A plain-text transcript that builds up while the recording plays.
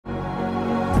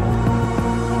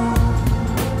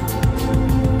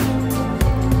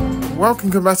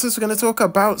Welcome combatants, we're going to talk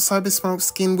about Cybersmoke's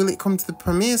skin. Will it come to the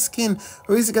premiere skin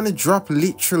or is it going to drop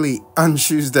literally on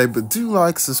Tuesday? But do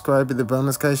like, subscribe with the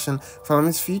bonus notification, follow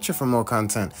me future for more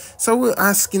content. So we're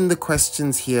asking the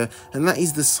questions here, and that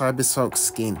is the Cybersmoke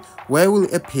skin. Where will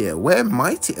it appear? Where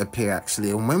might it appear actually?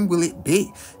 And when will it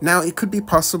be? Now it could be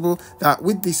possible that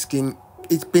with this skin,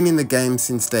 it's been in the game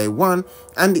since day one,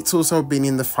 and it's also been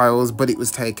in the files, but it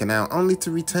was taken out only to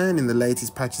return in the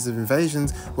latest patches of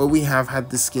Invasions, where we have had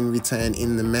the skin return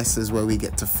in the messes where we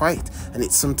get to fight. And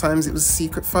it's sometimes it was a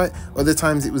secret fight, other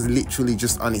times it was literally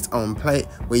just on its own plate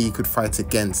where you could fight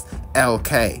against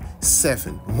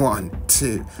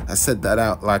LK712. I said that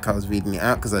out like I was reading it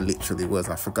out because I literally was.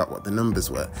 I forgot what the numbers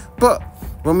were. But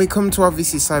when we come to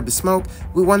obviously Cybersmoke,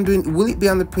 we're wondering, will it be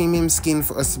on the premium skin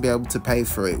for us to be able to pay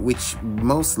for it? Which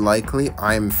most likely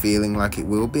I'm feeling like it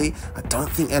will be. I don't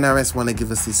think NRS want to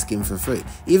give us this skin for free,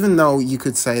 even though you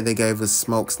could say they gave us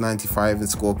Smokes 95 and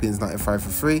Scorpions 95 for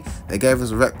free. They gave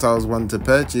us Reptiles 1 to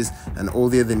purchase, and all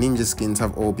the other ninja skins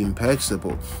have all been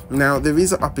purchasable. Now there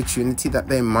is an opportunity that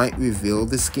they might reveal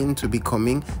the skin to be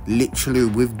coming literally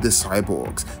with the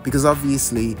cyborgs, because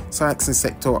obviously Syx and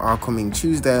Sector are coming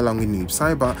Tuesday along with Noob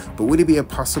Cyber. But would it be a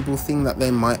possible thing that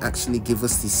they might actually give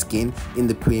us this skin in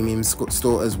the premium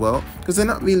store as well? Because they're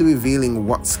not really revealing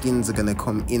what skins are going to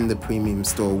come in the premium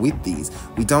store with these.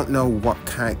 We don't know what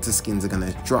character skins are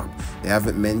going to drop. They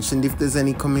haven't mentioned if there's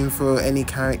any coming for any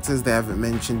characters. They haven't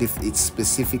mentioned if it's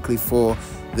specifically for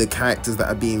the characters that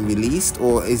are being released,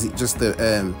 or is it just the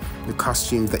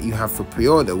costumes that you have for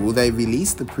pre-order? Will they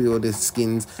release the pre-order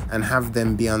skins and have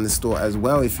them be on the store as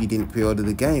well if you didn't pre-order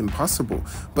the game? Possible.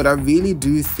 But I really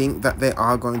do think that they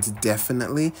are going to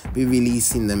definitely be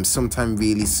releasing them sometime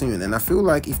really soon, and I feel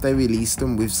like if they release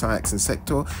them with Syx and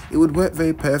Sector, it would work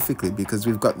very perfectly, because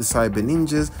we've got the Cyber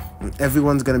Ninjas,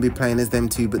 everyone's going to be playing as them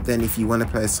too. But then if you want to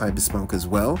play as Cybersmoke as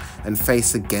well and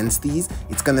face against these,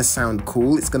 it's going to sound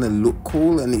cool, it's going to look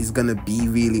cool, and it's going to be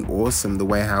really awesome the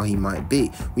way how he might be.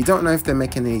 We don't know if they're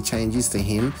making any changes to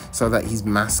him so that his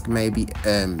mask maybe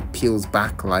peels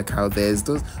back like how theirs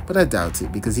does, but I doubt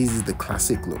it, because his is the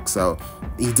classic look. So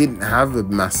he didn't have a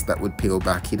mask that would peel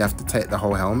back, he'd have to take the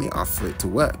whole helmet off for it to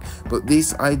work. But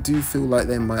this, I do feel like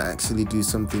they might actually do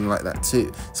something like that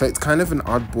too. So it's kind of an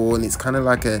oddball, and it's kind of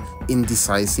like a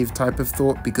indecisive type of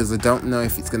thought, because I don't know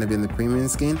if it's going to be in the premium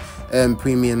skin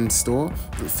premium store.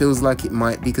 It feels like it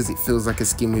might, because it feels like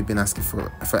a skin we've been asking for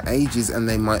ages, and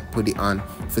they might put it on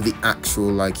for the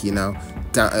actual, like, you know,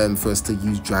 for us to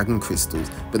use dragon crystals.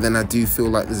 But then I do feel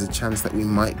like there's a chance that we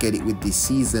might get it with this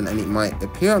season, and it might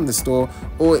appear on the store,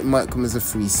 or it might come as a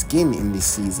free skin in this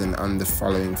season on the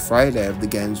following Friday of the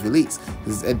game's release,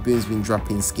 because Ed Boon's been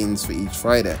dropping skins for each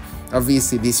Friday.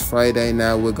 Obviously this Friday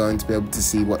now we're going to be able to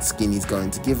see what skin he's going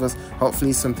to give us,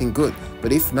 hopefully something good.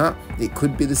 But if not, it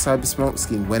could be the Cybersmoke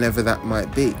skin, whenever that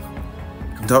might be.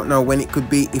 Don't know when it could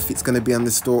be, if it's going to be on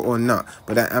the store or not,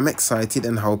 but I am excited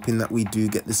and hoping that we do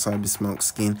get the Cybersmoke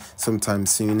skin sometime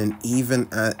soon. And even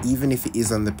if it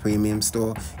is on the premium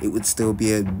store, it would still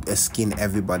be a skin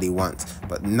everybody wants.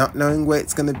 But not knowing where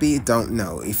it's going to be, don't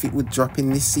know. If it would drop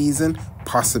in this season,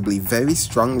 possibly, very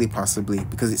strongly possibly,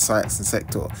 because it's Syx and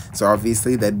Sector, so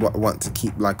obviously they'd want to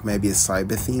keep like maybe a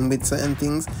cyber theme with certain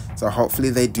things. So hopefully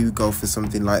they do go for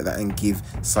something like that and give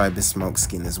Cybersmoke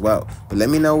skin as well. But let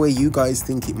me know where you guys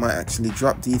think it might actually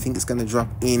drop. Do you think it's going to drop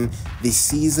in this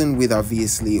season with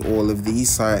obviously all of these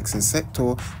Syx and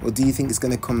Sector, or do you think it's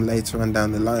going to come later on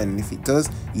down the line? And if it does,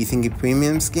 you think a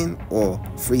premium skin or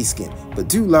free skin? But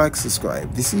do like,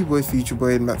 subscribe. This is your boy Future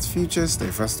Boy, and that's Future. Stay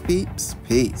fast, peeps.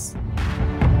 Peace.